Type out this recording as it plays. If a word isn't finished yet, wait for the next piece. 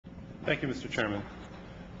Thank you, Mr. Chairman.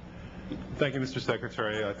 Thank you, Mr.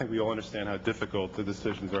 Secretary. I think we all understand how difficult the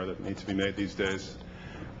decisions are that need to be made these days.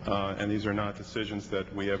 And these are not decisions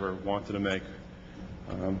that we ever wanted to make.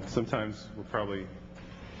 Sometimes we're probably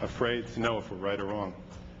afraid to know if we're right or wrong.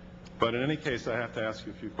 But in any case, I have to ask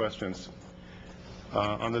you a few questions.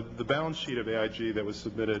 On the balance sheet of AIG that was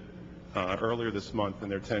submitted earlier this month in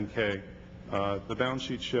their 10K, the balance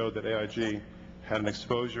sheet showed that AIG had an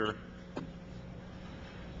exposure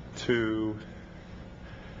to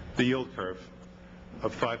the yield curve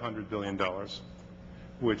of $500 billion,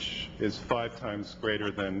 which is 5 times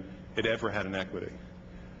greater than it ever had in equity.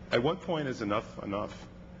 At what point is enough enough?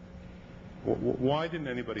 Why didn't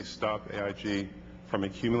anybody stop AIG from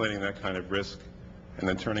accumulating that kind of risk and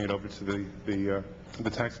then turning it over to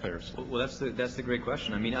the taxpayers? Well, that's the great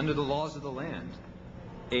question. I mean, under the laws of the land,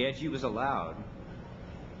 AIG was allowed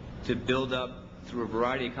to build up through a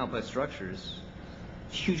variety of complex structures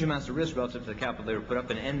huge amounts of risk relative to the capital they were put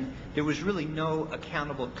up in, and there was really no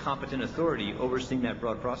accountable, competent authority overseeing that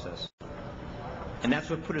broad process. And that's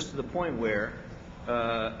what put us to the point where,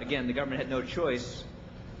 again, the government had no choice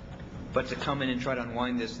but to come in and try to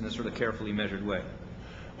unwind this in a sort of carefully measured way.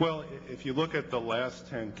 Well, if you look at the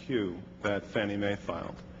last 10Q that Fannie Mae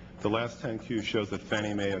filed, the last 10Q shows that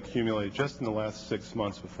Fannie Mae accumulated just in the last 6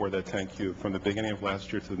 months before that 10Q, from the beginning of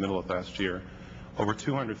last year to the middle of last year, over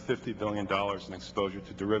 $250 billion in exposure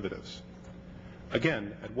to derivatives.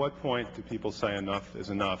 Again, at what point do people say enough is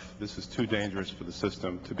enough? This is too dangerous for the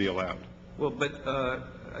system to be allowed. Well, but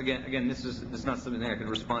again, this is not something that I can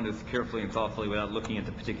respond to carefully and thoughtfully without looking at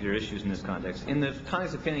the particular issues in this context. In the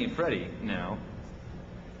context of Fannie and Freddie now,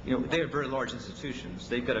 they are very large institutions.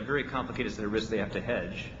 They've got a very complicated set of risks they have to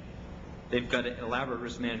hedge. They've got an elaborate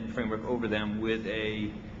risk management framework over them with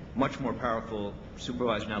a much more powerful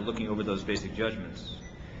supervisor now looking over those basic judgments.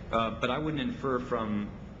 But I wouldn't infer from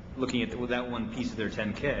looking at that one piece of their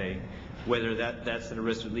 10K whether that's the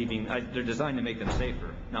risk of leaving. They're designed to make them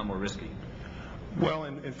safer, not more risky. Well,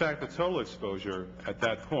 in fact, the total exposure at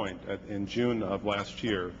that point, in June of last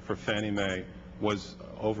year, for Fannie Mae was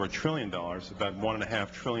over $1 trillion, about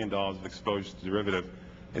 $1.5 trillion of exposure to derivative.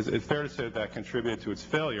 Is it fair to say that contributed to its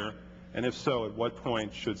failure? And if so, at what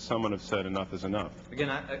point should someone have said enough is enough?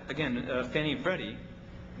 Again, Fannie and Freddie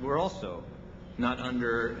were also not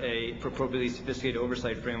under a appropriately sophisticated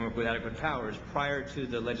oversight framework with adequate powers prior to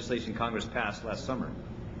the legislation Congress passed last summer.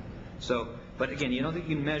 So, but again, you don't think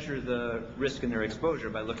you can measure the risk in their exposure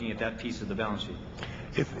by looking at that piece of the balance sheet.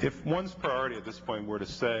 If one's priority at this point were to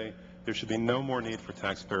say there should be no more need for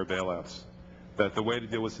taxpayer bailouts, that the way to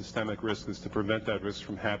deal with systemic risk is to prevent that risk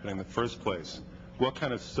from happening in the first place, what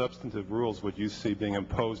kind of substantive rules would you see being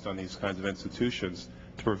imposed on these kinds of institutions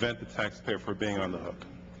to prevent the taxpayer from being on the hook?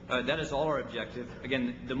 That is all our objective.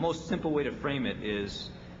 Again, the most simple way to frame it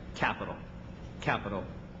is capital, capital,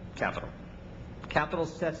 capital. Capital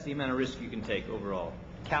sets the amount of risk you can take overall.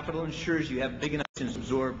 Capital ensures you have big enough to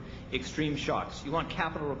absorb extreme shocks. You want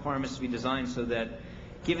capital requirements to be designed so that,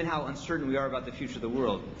 given how uncertain we are about the future of the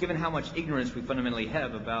world, given how much ignorance we fundamentally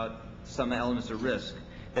have about some elements of risk,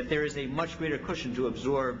 that there is a much greater cushion to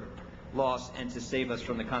absorb loss and to save us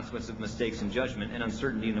from the consequences of mistakes in judgment and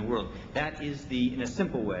uncertainty in the world. That is in a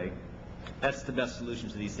simple way, that's the best solution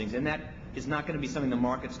to these things. And that is not going to be something the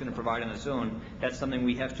market's going to provide on its own. That's something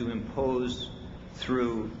we have to impose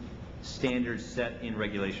through standards set in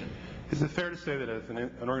regulation. Is it fair to say that if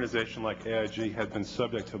an organization like AIG had been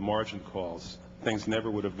subject to margin calls, things never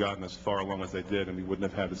would have gotten as far along as they did and we wouldn't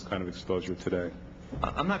have had this kind of exposure today?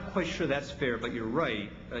 I'm not quite sure that's fair, but you're right.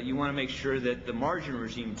 You want to make sure that the margin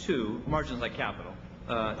regime, too, margins like capital,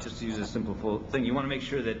 just to use a simple thing, you want to make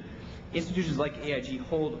sure that institutions like AIG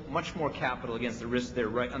hold much more capital against the risks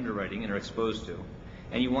they're underwriting and are exposed to.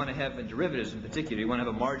 And you want to have, in derivatives in particular, you want to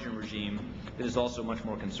have a margin regime that is also much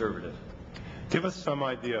more conservative. Give us some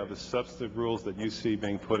idea of the substantive rules that you see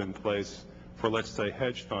being put in place for, let's say,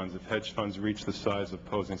 hedge funds, if hedge funds reach the size of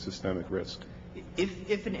posing systemic risk.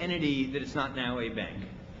 If an entity that is not now a bank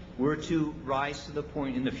were to rise to the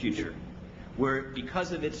point in the future where,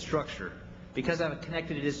 because of its structure, because of how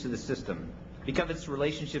connected it is to the system, because of its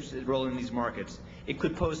relationships that roll in these markets, it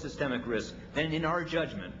could pose systemic risk, then in our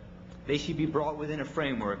judgment, they should be brought within a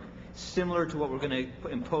framework similar to what we're going to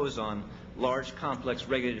impose on large, complex,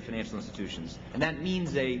 regulated financial institutions. And that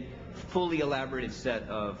means a fully elaborated set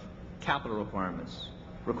of capital requirements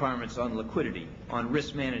on liquidity, on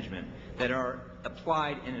risk management, that are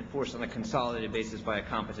applied and enforced on a consolidated basis by a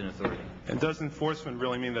competent authority. And does enforcement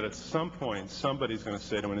really mean that at some point somebody's going to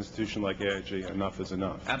say to an institution like AIG, enough is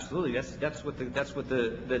enough? Absolutely. That's what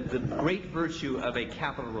the great virtue of a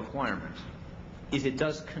capital requirement is. It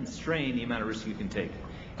does constrain the amount of risk you can take.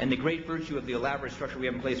 And the great virtue of the elaborate structure we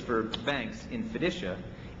have in place for banks in fiducia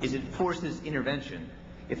is it forces intervention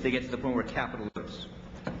if they get to the point where capital lives.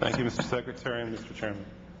 Thank you, Mr. Secretary and Mr. Chairman.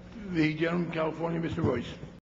 The gentleman from California, Mr. Royce.